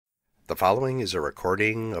The following is a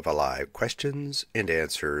recording of a live questions and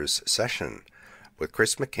answers session with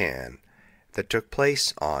Chris McCann that took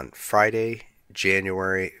place on Friday,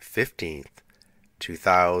 January 15th,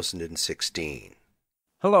 2016.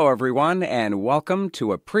 Hello, everyone, and welcome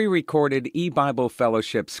to a pre-recorded eBible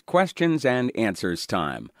Fellowship's Questions and Answers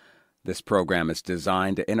time. This program is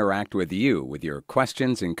designed to interact with you with your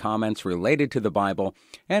questions and comments related to the Bible,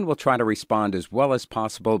 and we'll try to respond as well as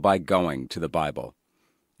possible by going to the Bible.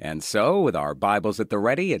 And so, with our Bibles at the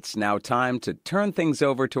ready, it's now time to turn things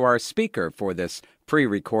over to our speaker for this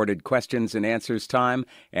pre-recorded questions and answers time,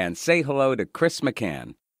 and say hello to Chris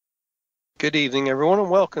McCann. Good evening, everyone, and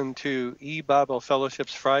welcome to eBible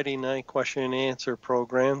Fellowship's Friday night question and answer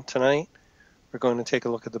program. Tonight, we're going to take a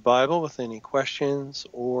look at the Bible with any questions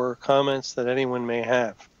or comments that anyone may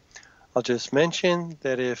have. I'll just mention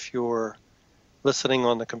that if you're listening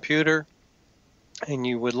on the computer and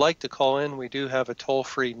you would like to call in, we do have a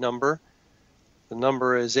toll-free number. The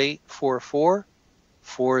number is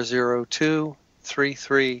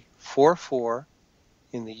 844-402-3344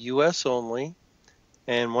 in the U.S. only.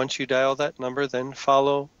 And once you dial that number, then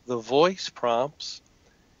follow the voice prompts.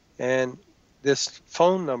 And this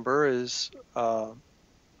phone number is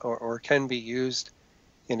or can be used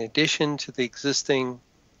in addition to the existing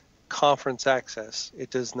conference access.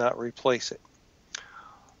 It does not replace it.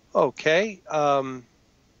 Okay,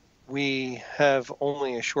 we have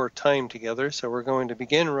only a short time together, so we're going to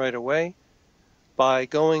begin right away by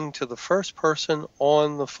going to the first person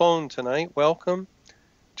on the phone tonight. Welcome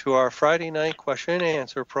to our Friday night question and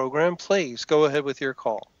answer program. Please go ahead with your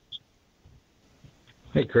call.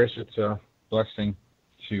 Hey, Chris, it's a blessing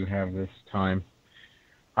to have this time.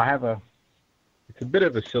 It's a bit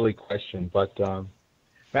of a silly question, but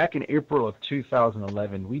back in April of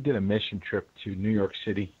 2011, we did a mission trip to New York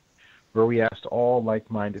City where we asked all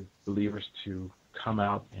like-minded believers to come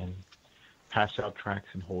out and pass out tracts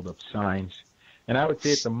and hold up signs. And I would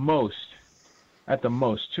say at the most,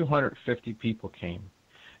 250 people came.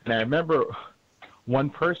 And I remember one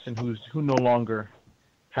person who no longer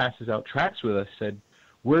passes out tracts with us said,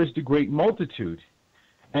 "Where's the great multitude?"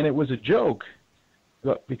 And it was a joke,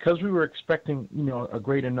 but because we were expecting, a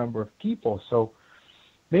greater number of people. So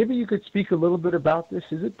maybe you could speak a little bit about this.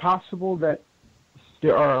 Is it possible that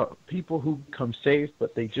there are people who become saved,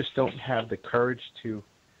 but they just don't have the courage to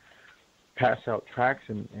pass out tracts?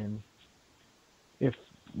 And if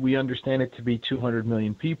we understand it to be 200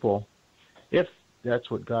 million people, if that's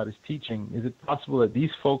what God is teaching, is it possible that these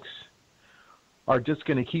folks are just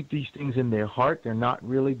going to keep these things in their heart? They're not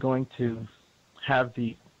really going to have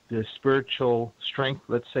the spiritual strength,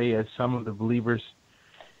 let's say, as some of the believers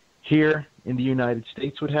here in the United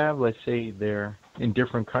States would have. Let's say they're in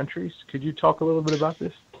different countries. Could you talk a little bit about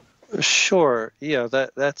this? Sure. Yeah,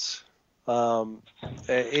 that's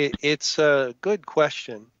it's a good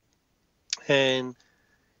question, and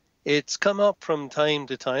it's come up from time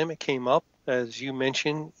to time. It came up, as you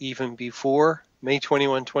mentioned, even before May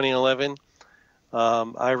 21, 2011.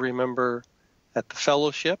 I remember at the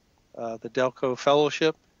fellowship, the Delco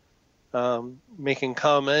Fellowship, making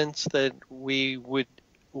comments that we would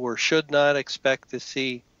or should not expect to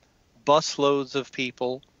see busloads of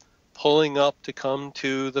people pulling up to come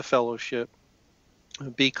to the fellowship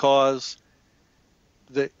because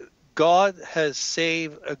God has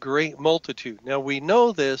saved a great multitude. Now, we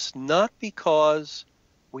know this not because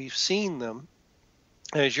we've seen them.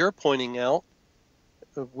 As you're pointing out,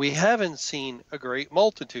 we haven't seen a great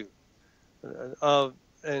multitude.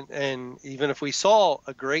 And even if we saw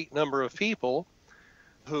a great number of people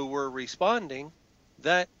who were responding,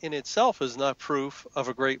 that in itself is not proof of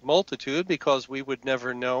a great multitude, because we would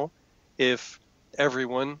never know if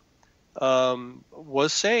everyone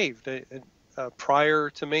was saved. Prior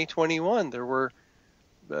to May 21, there were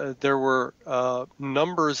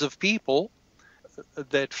numbers of people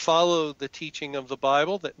that followed the teaching of the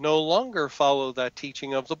Bible that no longer follow that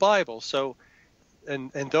teaching of the Bible. So,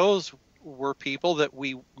 and those were people that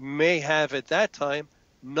we may have at that time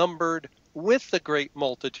numbered with the great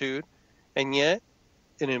multitude, and yet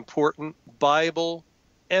an important Bible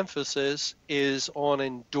emphasis is on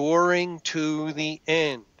enduring to the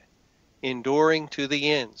end. Enduring to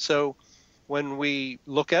the end. So when we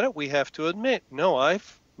look at it, we have to admit, no,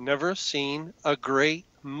 I've never seen a great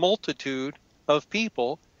multitude of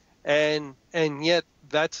people, and yet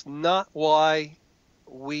that's not why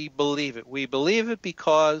we believe it. We believe it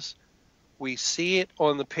because we see it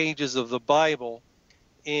on the pages of the Bible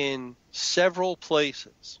in several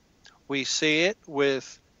places. We see it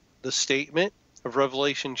with the statement of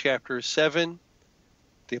Revelation chapter 7.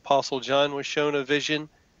 The Apostle John was shown a vision.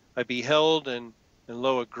 I beheld, and And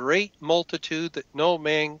lo, a great multitude that no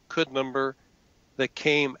man could number, that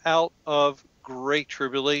came out of great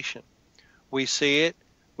tribulation. We see it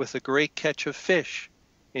with a great catch of fish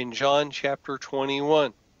in John chapter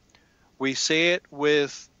 21. We see it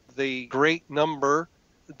with the great number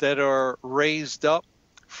that are raised up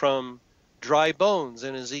from dry bones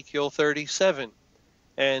in Ezekiel 37.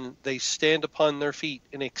 And they stand upon their feet,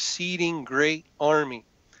 an exceeding great army.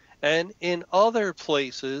 And in other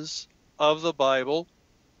places of the Bible,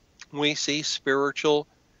 we see spiritual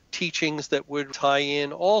teachings that would tie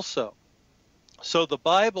in also. So the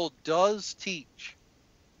Bible does teach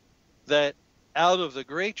that out of the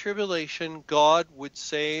great tribulation, God would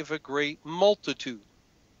save a great multitude.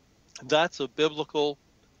 That's a biblical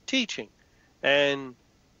teaching. And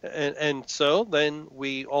so then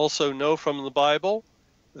we also know from the Bible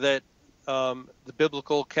that the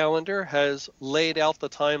biblical calendar has laid out the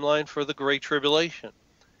timeline for the Great Tribulation,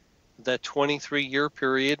 that 23-year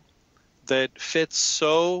period that fits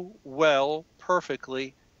so well,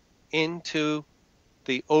 perfectly into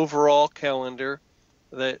the overall calendar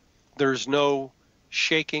that there's no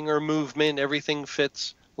shaking or movement. Everything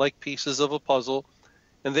fits like pieces of a puzzle.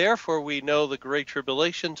 And therefore we know the Great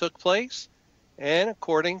Tribulation took place, and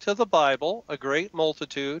according to the Bible, a great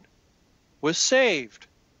multitude was saved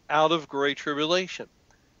out of great tribulation.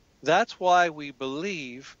 That's why we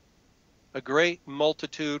believe a great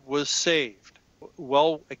multitude was saved.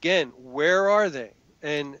 Well, again, where are they?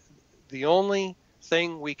 And the only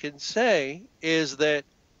thing we can say is that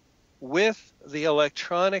with the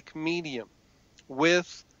electronic medium,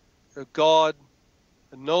 with God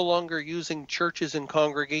no longer using churches and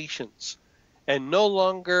congregations, and no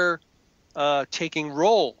longer taking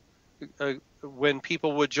roll. When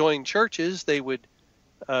people would join churches, they would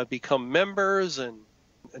become members, and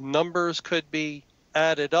numbers could be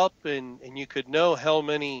added up, and you could know how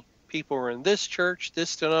many people were in this church,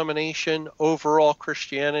 this denomination, overall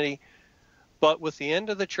Christianity. But with the end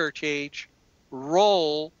of the church age,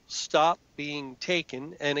 roll stopped being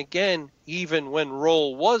taken. And again, even when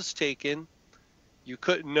roll was taken, you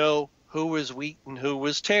couldn't know who was wheat and who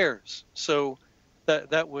was tares. So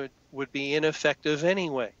that would be ineffective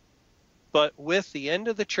anyway. But with the end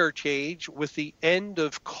of the church age, with the end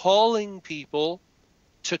of calling people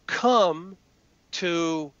to come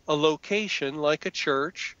to a location like a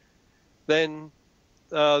church, then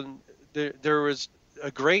there was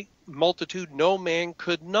a great multitude no man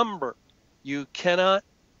could number. You cannot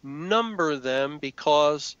number them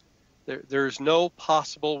because there's no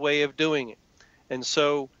possible way of doing it. And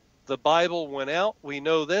so the Bible went out. We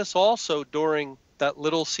know this also during that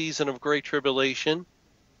little season of great tribulation,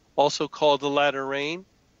 also called the latter rain.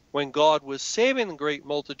 When God was saving the great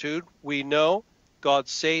multitude, we know God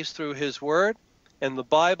saves through his word, and the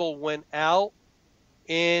Bible went out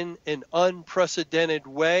in an unprecedented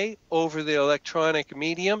way over the electronic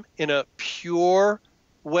medium, in a pure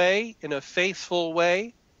way, in a faithful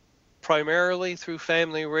way, primarily through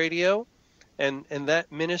family radio. And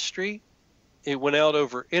that ministry, it went out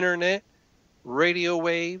over internet, radio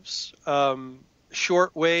waves,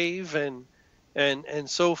 short wave, and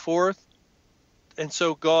so forth. And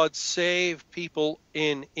so God saved people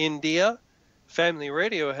in India. Family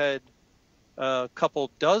radio had a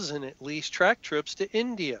couple dozen at least track trips to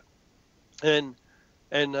India, and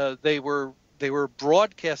they were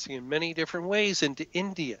broadcasting in many different ways into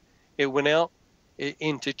India. It went out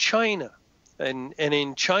into China, and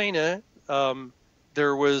in China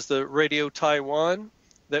there was the Radio Taiwan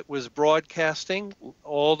that was broadcasting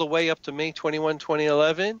all the way up to May 21,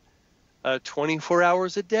 2011, 24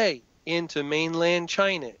 hours a day into mainland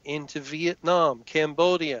China, into Vietnam,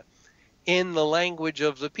 Cambodia, in the language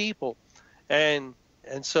of the people. And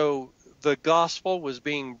so the gospel was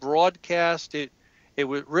being broadcast. It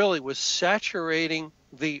really was saturating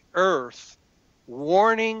the earth,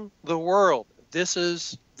 warning the world. This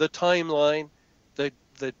is the timeline.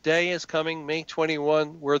 The day is coming, May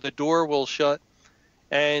 21, where the door will shut.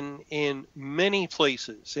 And in many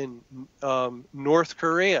places, in North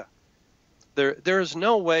Korea, there is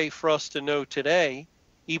no way for us to know today,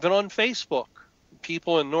 even on Facebook.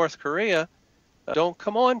 People in North Korea don't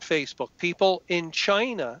come on Facebook. People in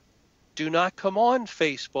China do not come on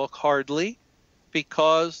Facebook hardly,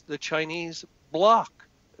 because the Chinese block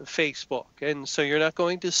Facebook. And so you're not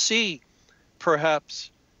going to see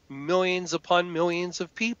perhaps millions upon millions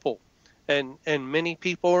of people. And many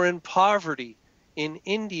people are in poverty in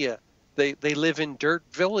India. They live in dirt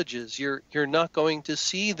villages. You're not going to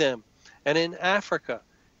see them. And in Africa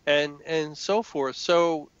and so forth.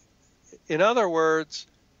 So in other words,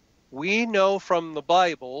 we know from the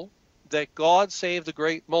Bible that God saved the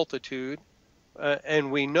great multitude,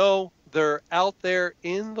 and we know they're out there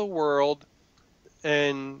in the world,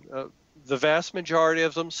 and the vast majority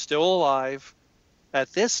of them still alive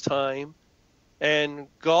at this time, and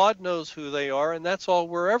God knows who they are, and that's all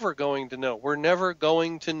we're ever going to know. We're never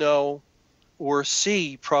going to know or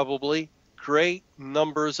see probably great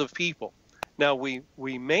numbers of people. Now we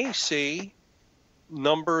may see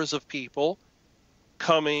numbers of people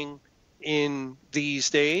coming in these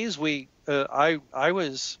days. I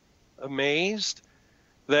was amazed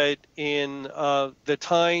that in the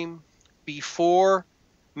time before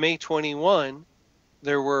May 21,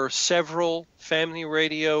 there were several Family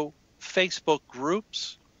Radio Facebook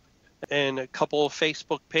groups and a couple of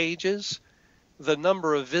Facebook pages. The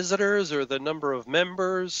number of visitors or the number of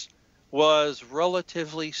members was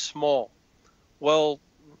relatively small. Well,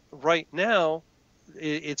 right now,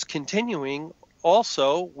 it's continuing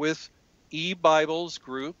also with eBible's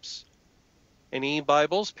groups and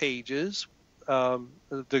eBible's pages.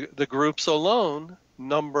 The groups alone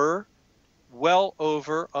number well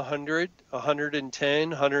over 100, 110,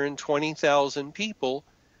 120,000 people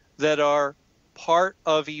that are part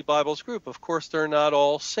of eBible's group. Of course, they're not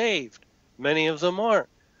all saved. Many of them aren't.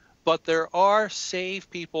 But there are saved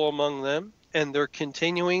people among them, and they're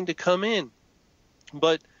continuing to come in.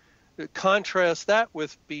 But contrast that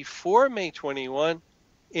with before May 21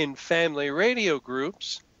 in family radio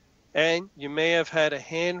groups, and you may have had a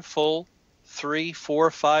handful, 3,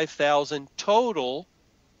 4, 5,000 total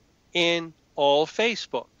in all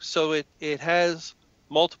Facebook. So it has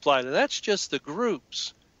multiplied. And that's just the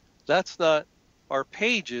groups. That's not our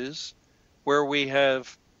pages where we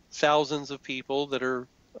have thousands of people that are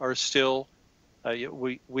still,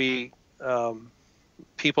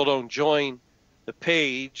 people don't join the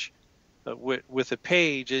page. With a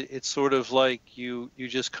page, it's sort of like you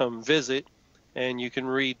just come visit and you can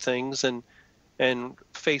read things, and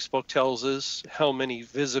Facebook tells us how many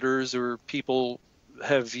visitors or people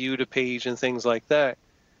have viewed a page and things like that.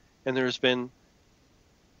 And there's been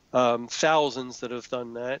thousands that have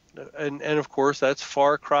done that. And of course, that's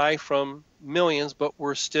far cry from millions, but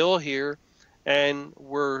we're still here, and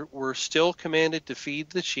we're still commanded to feed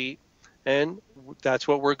the sheep, and that's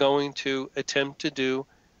what we're going to attempt to do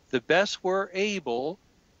the best we're able,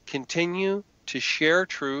 continue to share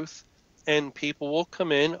truth, and people will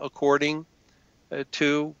come in according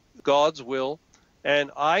to God's will.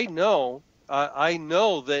 And I know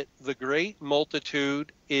that the great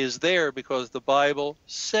multitude is there because the Bible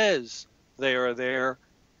says they are there.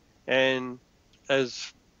 And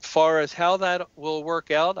as far as how that will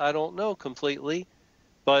work out, I don't know completely.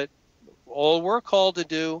 But all we're called to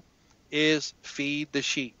do is feed the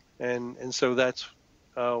sheep. And so that's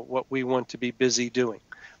what we want to be busy doing.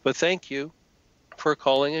 But thank you for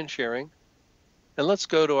calling and sharing. And let's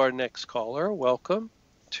go to our next caller. Welcome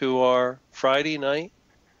to our Friday night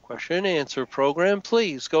question and answer program.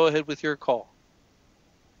 Please go ahead with your call.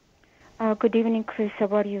 Good evening, Chris. How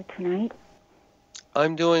are you tonight?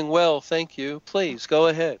 I'm doing well, thank you. Please go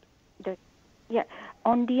ahead.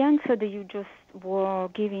 On the answer that you just were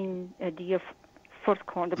giving the first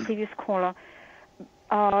call, the previous caller,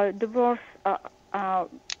 the verse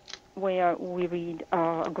where we read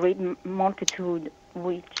a great multitude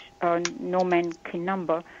which no man can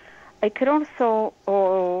number. I could also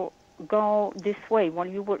go this way.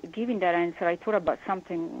 When you were giving that answer, I thought about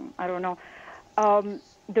something, I don't know.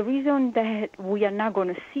 The reason that we are not going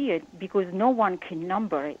to see it because no one can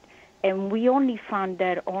number it. And we only found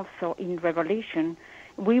that also in Revelation.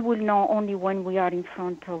 We will know only when we are in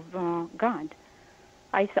front of God.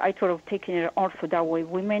 I thought of taking it also that way.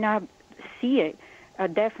 We may not see it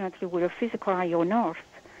definitely with a physical eye on earth,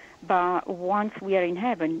 but once we are in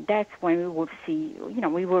heaven, that's when we will see,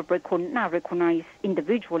 we will not recognize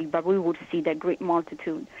individually, but we will see that great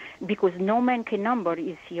multitude because no man can number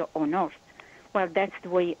is here on earth. Well, that's the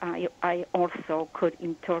way I also could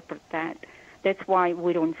interpret that. That's why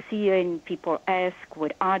we don't see it, and people ask,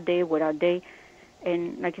 what are they?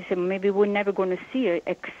 And like I said, maybe we're never going to see it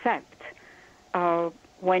except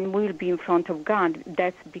when we'll be in front of God.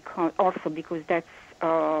 That's because that's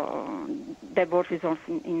that verse is also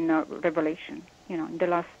in Revelation, in the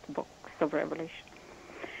last books of Revelation.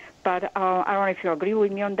 But I don't know if you agree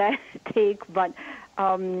with me on that take, but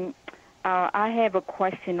I have a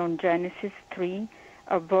question on Genesis 3,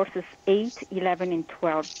 verses 8, 11, and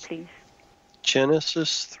 12, please.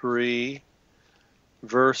 Genesis 3,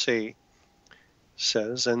 verse 8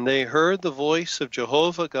 says, "And they heard the voice of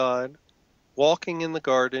Jehovah God walking in the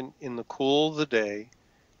garden in the cool of the day,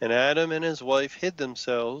 and Adam and his wife hid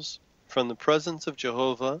themselves from the presence of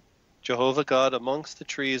Jehovah God amongst the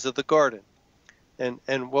trees of the garden."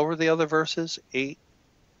 And what were the other verses? 8,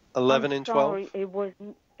 11, and 12? Sorry, it was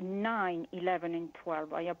 9, 11, and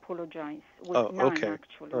 12. I apologize. With Oh, 9, okay.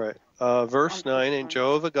 actually. All right. Verse I'm 9, so and sorry.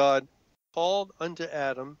 Jehovah God called unto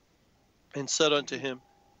Adam and said unto him,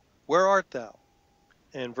 Where art thou?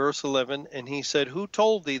 And verse 11, and he said, Who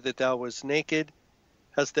told thee that thou wast naked?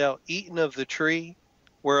 Hast thou eaten of the tree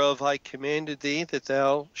whereof I commanded thee that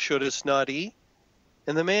thou shouldest not eat?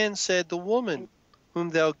 And the man said, The woman whom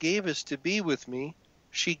thou gavest to be with me,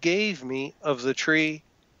 she gave me of the tree,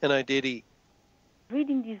 and I did eat.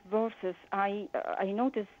 Reading these verses, I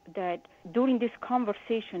noticed that during this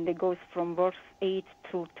conversation that goes from verse 8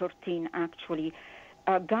 to 13, actually,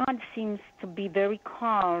 God seems to be very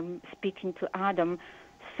calm speaking to Adam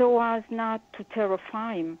so as not to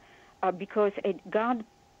terrify him, because God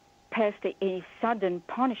passed a sudden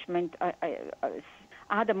punishment,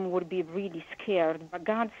 Adam would be really scared. But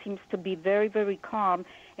God seems to be very, very calm.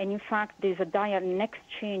 And in fact, there's an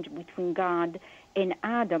exchange between God and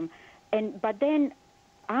Adam. But then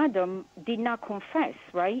Adam did not confess,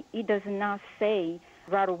 right? He does not say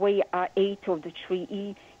right away, I ate of the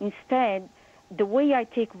tree. Instead, the way I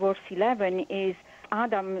take verse 11 is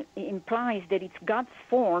Adam implies that it's God's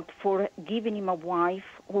fault for giving him a wife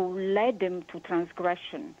who led him to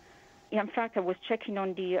transgression. In fact, I was checking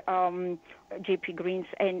on the J.P. Green's,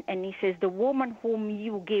 and he says, the woman whom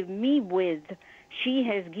you gave me with, she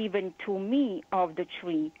has given to me of the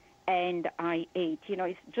tree, and I ate. You know,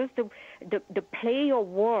 it's just the play of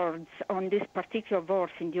words on this particular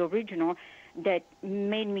verse in the original that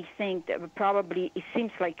made me think that probably it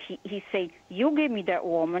seems like he said, you gave me that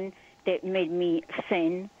woman that made me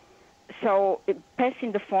sin. So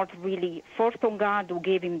passing the fault really first on God who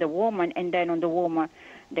gave him the woman, and then on the woman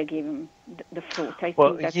that gave him the fruit. I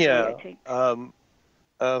think that's the way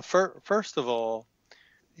I take. First of all,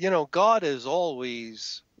 you know, God is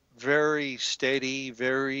always very steady,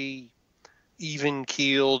 very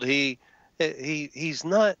even-keeled. He's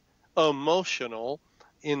not emotional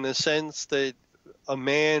in the sense that a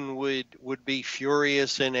man would be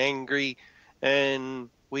furious and angry and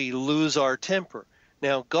we lose our temper.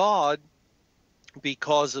 Now, God,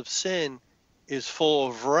 because of sin, is full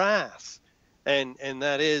of wrath, and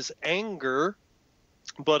that is anger,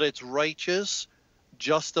 but it's righteous,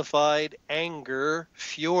 justified anger,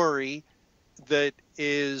 fury that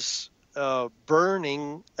is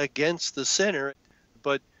burning against the sinner.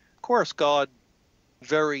 But of course, God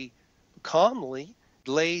very calmly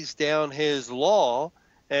lays down his law,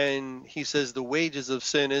 and he says the wages of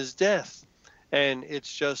sin is death. And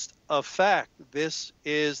it's just a fact. This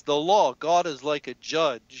is the law. God is like a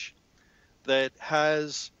judge that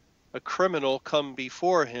has a criminal come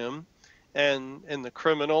before him, and the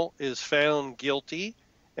criminal is found guilty,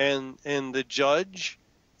 and the judge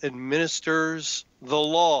administers the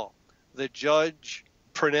law. The judge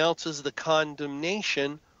pronounces the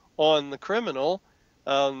condemnation on the criminal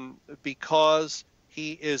because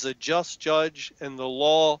he is a just judge and the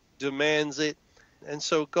law demands it. And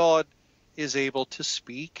so God is able to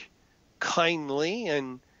speak kindly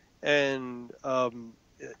and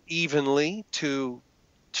evenly to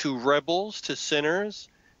rebels, to sinners,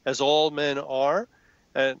 as all men are.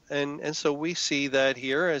 And so we see that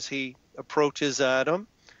here as he approaches Adam,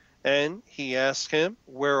 and he asks him,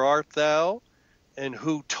 Where art thou? And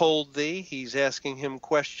who told thee? He's asking him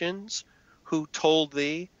questions. Who told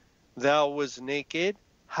thee thou was naked?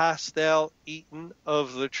 Hast thou eaten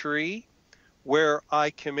of the tree where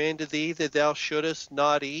I commanded thee that thou shouldest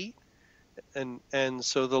not eat? And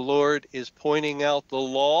so the Lord is pointing out the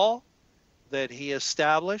law that he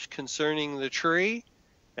established concerning the tree,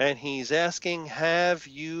 and he's asking, have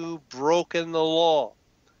you broken the law?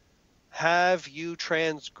 Have you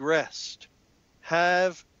transgressed?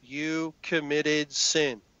 Have you committed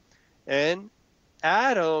sin? And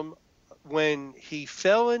Adam, when he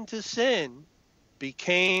fell into sin,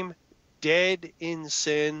 became dead in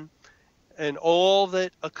sin, and all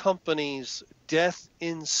that accompanies death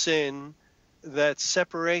in sin, that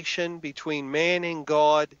separation between man and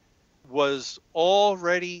God, was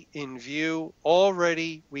already in view.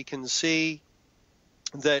 Already we can see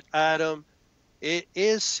that Adam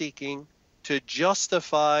is seeking to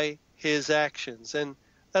justify his actions, and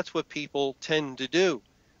that's what people tend to do.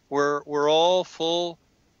 We're all full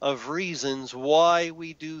of reasons why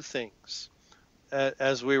we do things.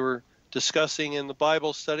 As we were discussing in the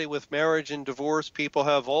Bible study with marriage and divorce, people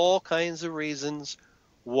have all kinds of reasons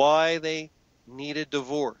why they need a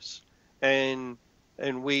divorce, and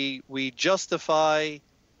we justify,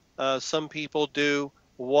 some people do,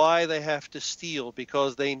 why they have to steal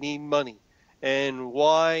because they need money, and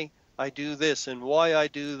why I do this and why I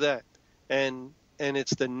do that, and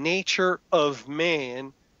it's the nature of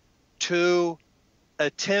man to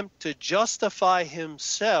attempt to justify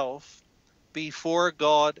himself before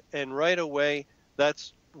God, and right away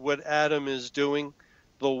that's what Adam is doing.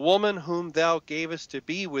 The woman whom thou gavest to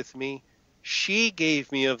be with me, she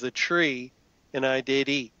gave me of the tree, and I did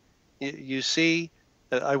eat. You see,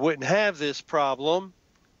 I wouldn't have this problem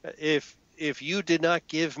if you did not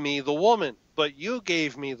give me the woman. But you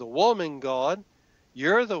gave me the woman, God.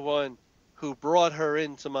 You're the one who brought her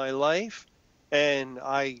into my life, and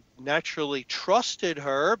I naturally trusted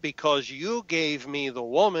her because you gave me the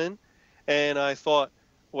woman. And I thought,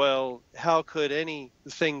 well, how could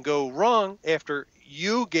anything go wrong after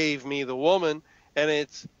you gave me the woman? And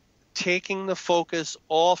it's taking the focus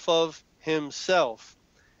off of himself.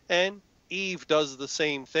 And Eve does the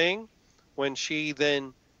same thing when she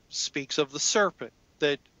then speaks of the serpent,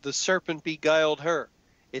 that the serpent beguiled her.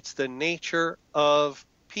 It's the nature of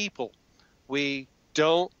people. We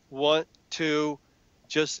don't want to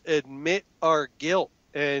just admit our guilt,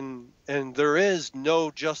 and there is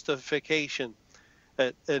no justification.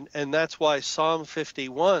 And that's why Psalm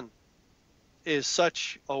 51 is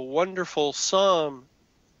such a wonderful psalm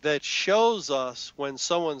that shows us when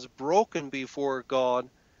someone's broken before God,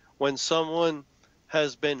 when someone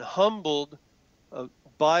has been humbled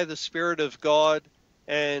by the Spirit of God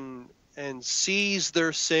and sees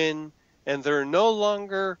their sin, and they're no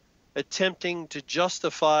longer attempting to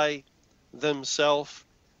justify themselves,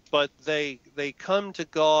 but they come to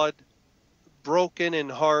God broken in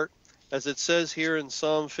heart, as it says here in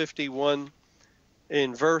Psalm 51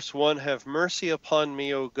 in verse 1, have mercy upon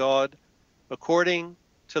me, O God, according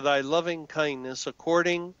to thy loving kindness,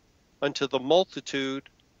 according unto the multitude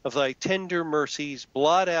of thy tender mercies,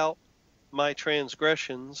 blot out my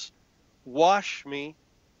transgressions, wash me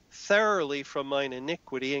thoroughly from mine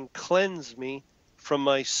iniquity, and cleanse me from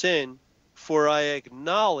my sin. For I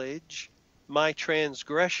acknowledge my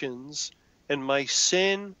transgressions, and my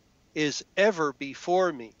sin is ever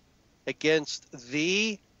before me. Against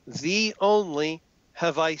thee only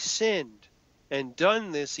have I sinned, and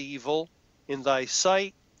done this evil in thy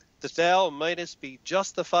sight, that thou mightest be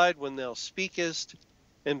justified when thou speakest,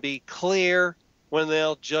 and be clear when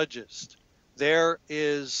thou judgest. There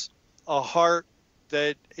is a heart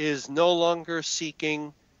that is no longer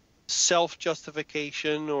seeking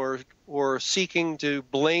self-justification or seeking to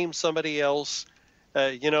blame somebody else.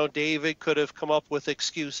 David could have come up with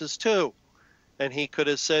excuses too. And he could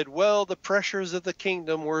have said, well, the pressures of the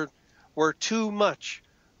kingdom were too much.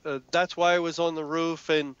 That's why I was on the roof,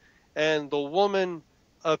 and the woman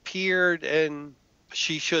appeared, and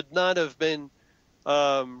she should not have been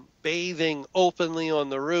bathing openly on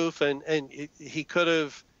the roof. And he could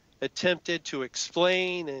have attempted to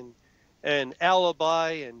explain and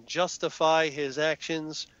alibi and justify his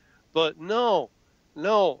actions. But no,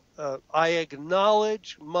 I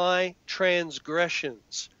acknowledge my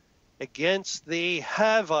transgressions. Against thee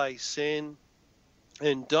have I sinned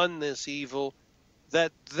and done this evil,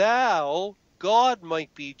 that thou, God,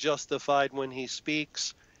 might be justified when he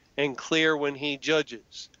speaks and clear when he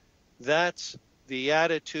judges. That's the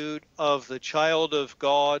attitude of the child of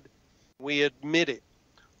God. We admit it.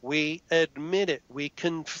 We admit it. We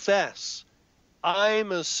confess.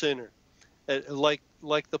 I'm a sinner. Like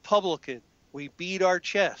the publican, we beat our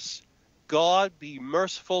chests. God, be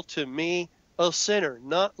merciful to me, a sinner.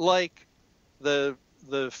 Not like the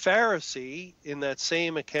Pharisee in that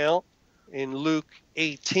same account in Luke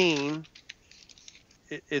 18.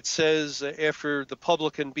 It says, after the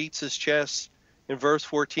publican beats his chest, in verse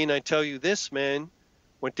 14, I tell you, this man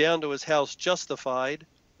went down to his house justified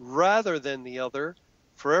rather than the other.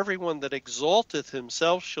 For everyone that exalteth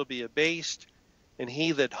himself shall be abased, and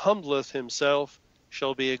he that humbleth himself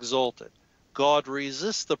shall be exalted. God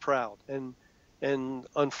resists the proud. And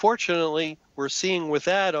unfortunately, we're seeing with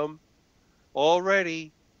Adam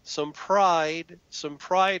already some pride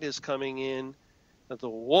is coming in. That the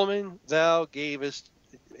woman thou gavest,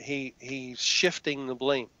 he's shifting the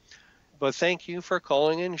blame. But thank you for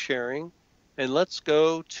calling and sharing. And let's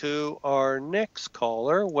go to our next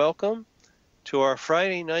caller. Welcome to our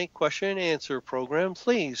Friday night question and answer program.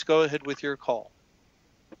 Please go ahead with your call.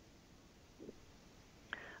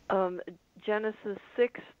 Genesis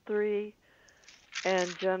 6:3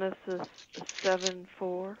 and Genesis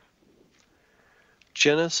 7:4.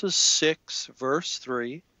 Genesis 6, verse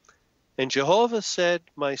 3. And Jehovah said,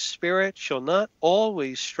 my spirit shall not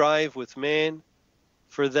always strive with man,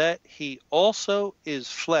 for that he also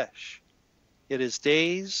is flesh. Yet his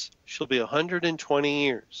days shall be 120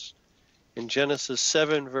 years. In Genesis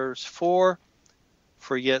 7, verse 4,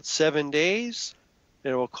 for yet 7 days,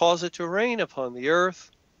 and it will cause it to rain upon the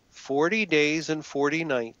earth 40 days and 40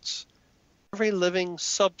 nights. Every living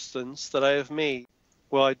substance that I have made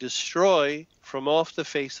will I destroy from off the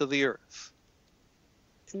face of the earth.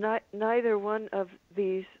 Neither one of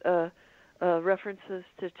these references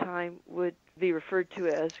to time would be referred to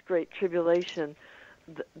as Great Tribulation.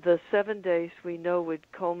 The 7 days we know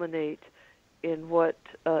would culminate in what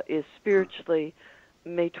is spiritually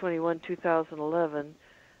May 21, 2011,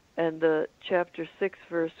 and the chapter 6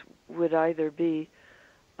 verse would either be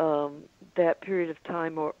that period of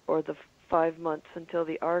time or the 5 months until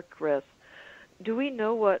the ark rests. Do we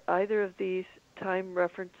know what either of these time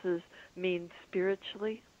references mean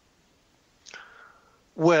spiritually?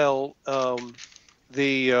 Well,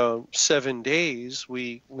 the 7 days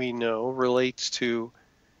we know relates to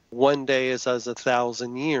 1 day is as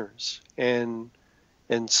 1,000 years, and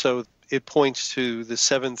so it points to the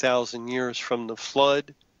 7,000 years from the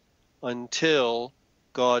flood until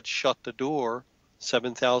God shut the door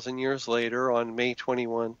 7,000 years later on May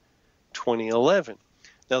 21, 2011.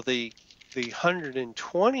 Now the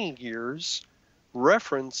 120 years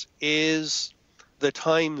reference is the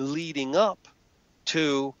time leading up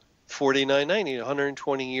to 4990,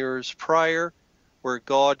 120 years prior, where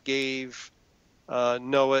God gave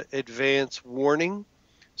Noah advance warning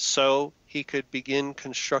so he could begin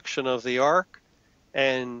construction of the ark.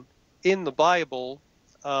 And in the Bible,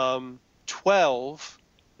 12,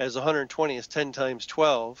 as 120 is 10 times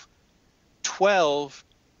 12, 12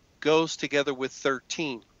 goes together with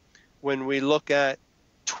 13. When we look at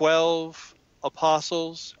 12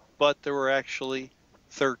 apostles, but there were actually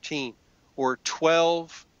 13, or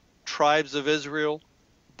 12 tribes of Israel,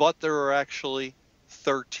 but there were actually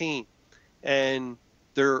 13. And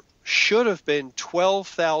there should have been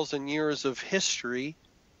 12,000 years of history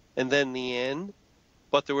and then the end,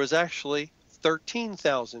 but there was actually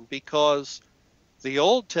 13,000, because the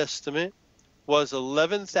Old Testament was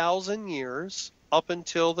 11,000 years up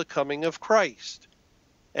until the coming of Christ.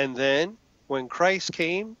 And then when Christ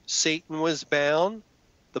came, Satan was bound.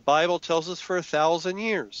 The Bible tells us for 1,000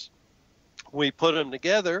 years. We put them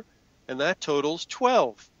together, and that totals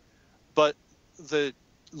 12. But the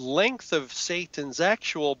length of Satan's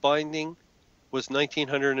actual binding was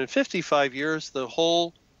 1,955 years, the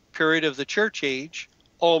whole period of the church age,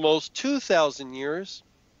 almost 2,000 years,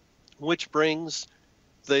 which brings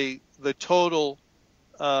the total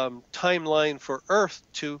timeline for Earth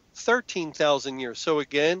to 13,000 years. So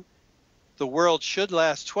again, the world should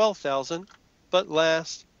last 12,000, but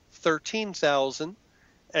last 13,000.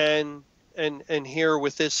 And here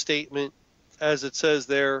with this statement, as it says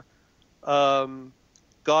there,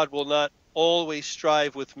 God will not always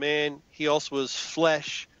strive with man. He also is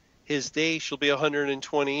flesh. His days shall be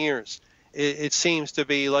 120 years. It seems to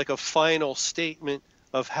be like a final statement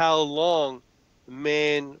of how long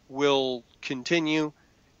man will continue.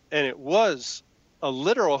 And it was a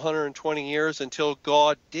literal 120 years until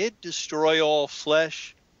God did destroy all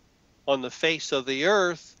flesh on the face of the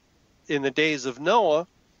earth in the days of Noah.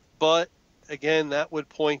 But again, that would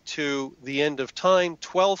point to the end of time,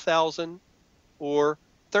 12,000 or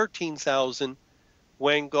 13,000,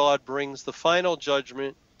 when God brings the final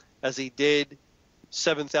judgment, as he did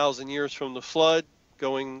 7,000 years from the flood,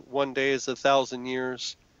 going 1 day as 1,000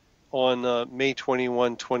 years on May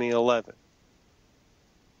 21, 2011.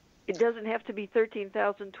 It doesn't have to be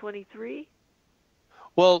 13,023?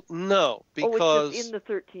 Well, no, because it's just in the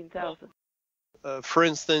 13,000. For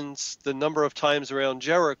instance, the number of times around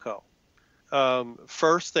Jericho.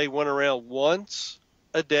 First, they went around once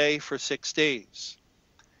a day for 6 days.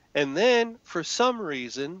 And then, for some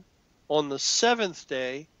reason, on the 7th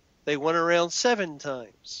day, they went around 7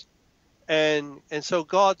 times. And so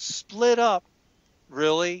God split up,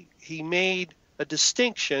 really. He made a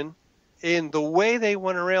distinction in the way they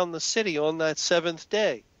went around the city on that 7th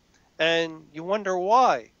day. And you wonder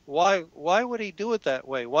why. Why would he do it that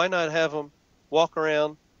way? Why not have them walk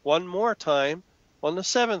around one more time on the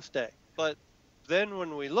 7th day? But then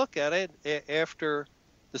when we look at it, after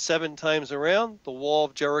the 7 times around, the wall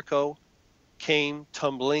of Jericho came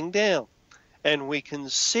tumbling down. And we can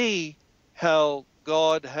see how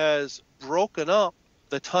God has broken up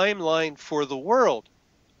the timeline for the world,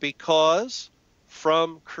 because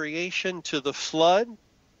from creation to the flood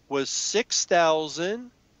was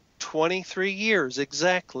 6,023 years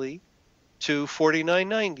exactly to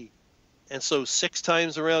 4990. And so 6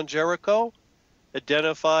 times around Jericho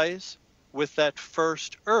identifies with that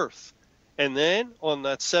first earth. And then on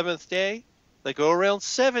that 7th day, they go around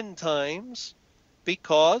 7 times,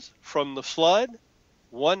 because from the flood,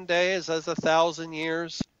 1 day is as 1,000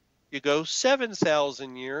 years. You go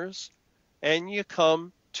 7,000 years, and you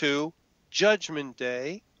come to Judgment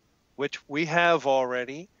Day, which we have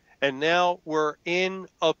already. And now we're in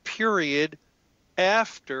a period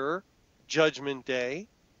after Judgment Day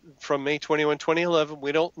from May 21, 2011.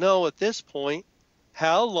 We don't know at this point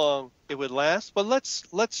how long it would last, but let's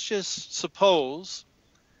just suppose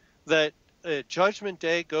that Judgment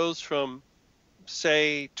Day goes from,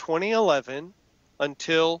 say, 2011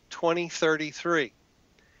 until 2033.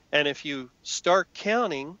 And if you start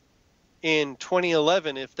counting in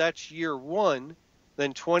 2011, if that's year one,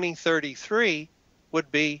 then 2033 would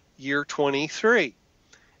be year 23.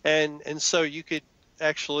 And so you could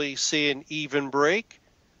actually see an even break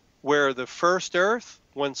where the first Earth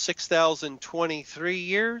went 6,023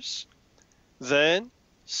 years, then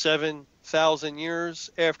 7,000 years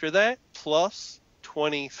after that, plus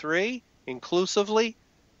 23 inclusively,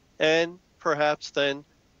 and perhaps then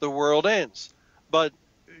the world ends. But,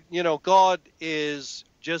 God is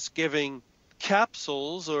just giving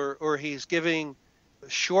capsules, or he's giving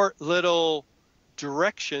short little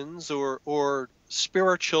directions or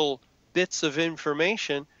spiritual bits of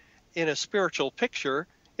information in a spiritual picture.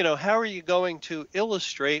 How are you going to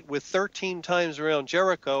illustrate with 13 times around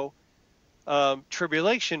Jericho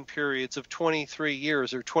tribulation periods of 23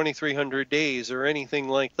 years or 2,300 days or anything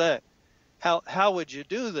like that? How would you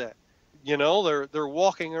do that? They're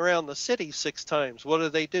walking around the city 6 times.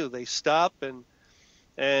 What do? They stop, and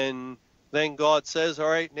then God says, all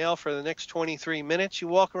right, now for the next 23 minutes you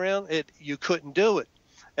walk around. You couldn't do it.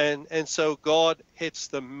 And so God hits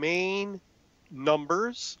the main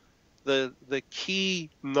numbers, the key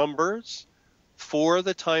numbers for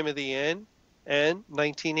the time of the end. And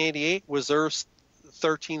 1988 was Earth's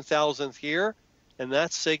 13,000th year, and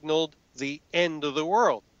that signaled the end of the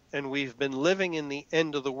world. And we've been living in the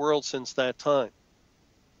end of the world since that time.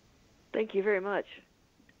 Thank you very much.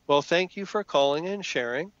 Well, thank you for calling and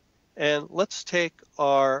sharing. And let's take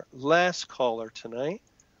our last caller tonight.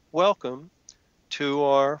 Welcome to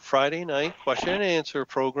our Friday night question and answer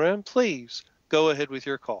program. Please go ahead with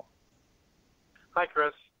your call. Hi,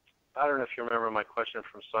 Chris. I don't know if you remember my question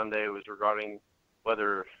from Sunday. It was regarding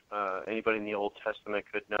whether anybody in the Old Testament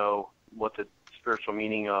could know what the spiritual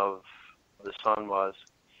meaning of the sun was.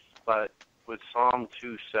 But would Psalm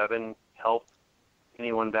 2:7 help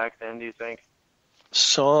anyone back then, do you think?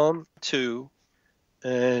 Psalm 2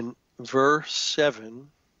 and verse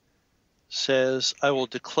 7 says, I will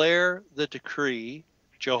declare the decree.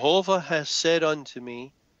 Jehovah has said unto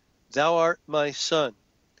me, Thou art my son.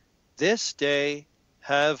 This day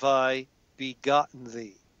have I begotten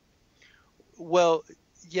thee. Well,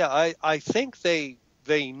 yeah, I think they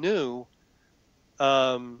knew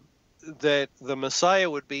that the Messiah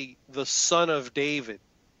would be the son of David.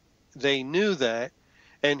 They knew that.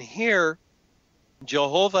 And here,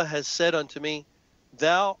 Jehovah has said unto me,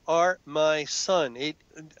 Thou art my son.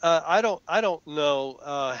 I don't know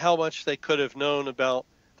how much they could have known about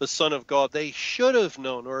the Son of God. They should have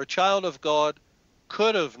known, or a child of God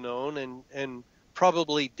could have known, and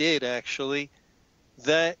probably did actually,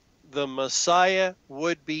 that the Messiah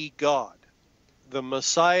would be God. The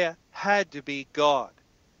Messiah had to be God.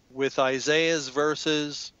 With Isaiah's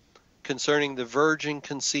verses concerning the virgin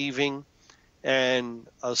conceiving, and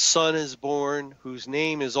a son is born whose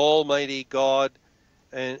name is Almighty God,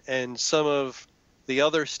 and some of the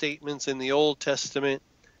other statements in the Old Testament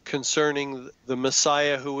concerning the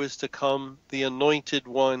Messiah who is to come, the anointed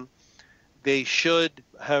one, they should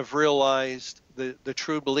have realized, the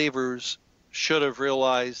true believers should have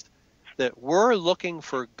realized that we're looking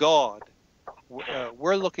for God.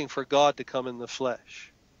 We're looking for God to come in the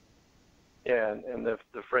flesh. Yeah, and the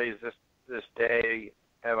phrase, this day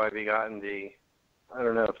have I begotten thee, I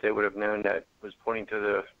don't know if they would have known that was pointing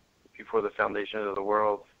to before the foundation of the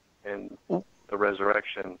world and the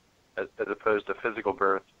resurrection as opposed to physical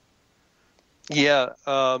birth. Yeah,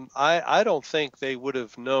 I don't think they would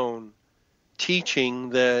have known teaching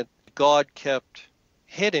that God kept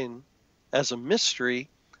hidden as a mystery.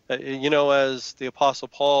 As the Apostle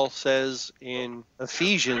Paul says in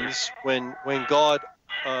Ephesians, when God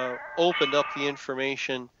opened up the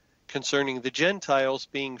information concerning the Gentiles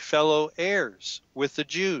being fellow heirs with the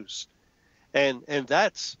Jews. And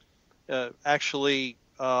that's actually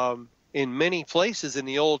in many places in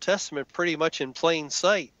the Old Testament pretty much in plain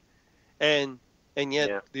sight. And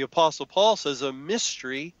yet the Apostle Paul says a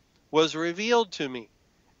mystery was revealed to me.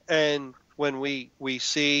 And when we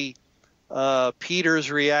see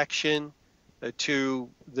Peter's reaction to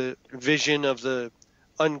the vision of the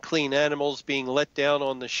unclean animals being let down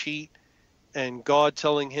on the sheet, and God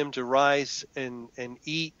telling him to rise and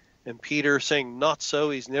eat, and Peter saying, not so,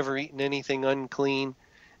 he's never eaten anything unclean.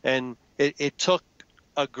 And it took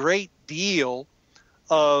a great deal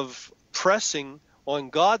of pressing on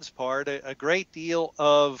God's part, a great deal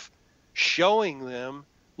of showing them,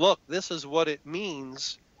 look, this is what it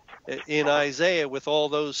means in Isaiah with all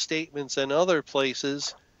those statements and other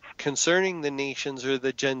places concerning the nations or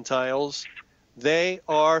the Gentiles, they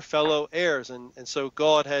are fellow heirs. And so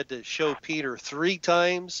God had to show Peter 3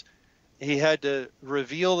 times. He had to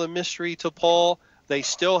reveal the mystery to Paul. They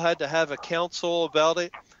still had to have a council about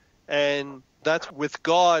it. And that's with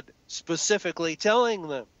God specifically telling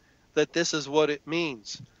them that this is what it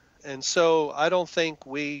means. And so I don't think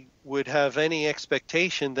we would have any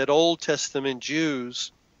expectation that Old Testament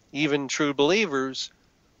Jews, even true believers,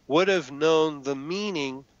 would have known the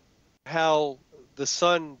meaning, how the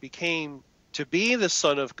Son became to be the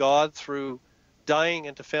Son of God through dying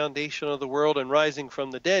at the foundation of the world and rising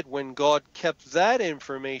from the dead, when God kept that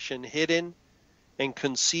information hidden and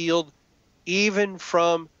concealed even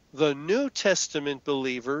from the New Testament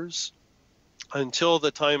believers until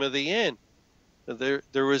the time of the end.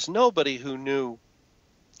 There was nobody who knew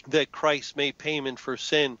that Christ made payment for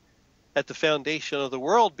sin at the foundation of the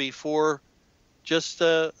world before just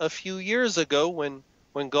a few years ago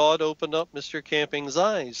when God opened up Mr. Camping's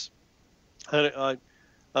eyes.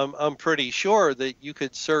 I'm pretty sure that you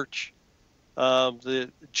could search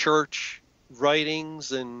the church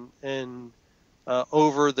writings and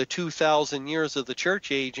over the 2,000 years of the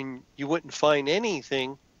church age, and you wouldn't find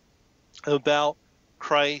anything about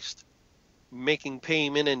Christ making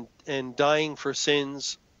payment and dying for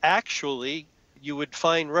sins. Actually, you would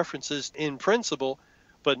find references in principle,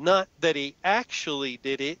 but not that he actually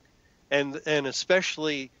did it, and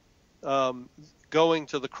especially going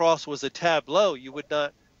to the cross was a tableau. You would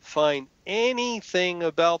not find anything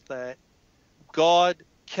about that. God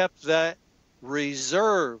kept that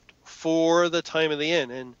reserved for the time of the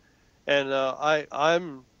end, and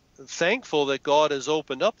I'm thankful that God has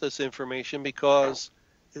opened up this information, because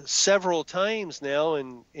several times now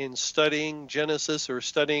in studying Genesis or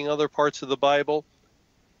studying other parts of the Bible,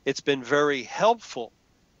 it's been very helpful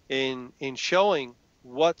in showing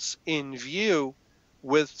what's in view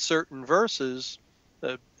with certain verses.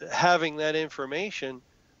 Having that information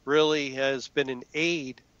really has been an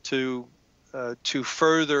aid to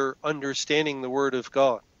further understanding the Word of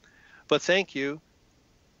God. But thank you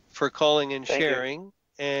for calling and sharing.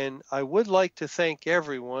 And I would like to thank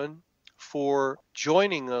everyone for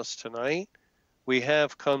joining us tonight. We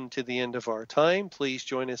have come to the end of our time. Please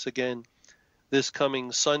join us again this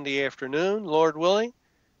coming Sunday afternoon, Lord willing,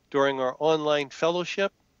 during our online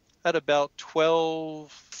fellowship. At about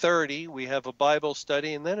 12:30, we have a Bible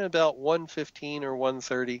study, and then about 1:15 or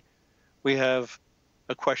 1:30, we have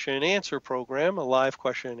a question and answer program, a live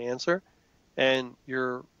question and answer, and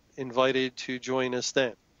you're invited to join us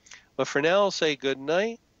then. But for now, I'll say good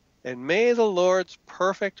night, and may the Lord's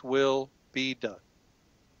perfect will be done.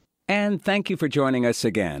 And thank you for joining us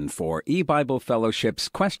again for eBible Fellowship's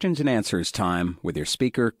Questions and Answers time with your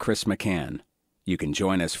speaker, Chris McCann. You can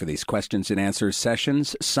join us for these questions and answers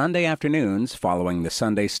sessions Sunday afternoons following the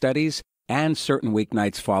Sunday studies and certain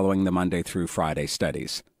weeknights following the Monday through Friday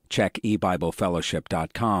studies. Check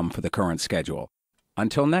eBibleFellowship.com for the current schedule.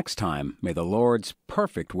 Until next time, may the Lord's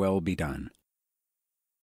perfect will be done.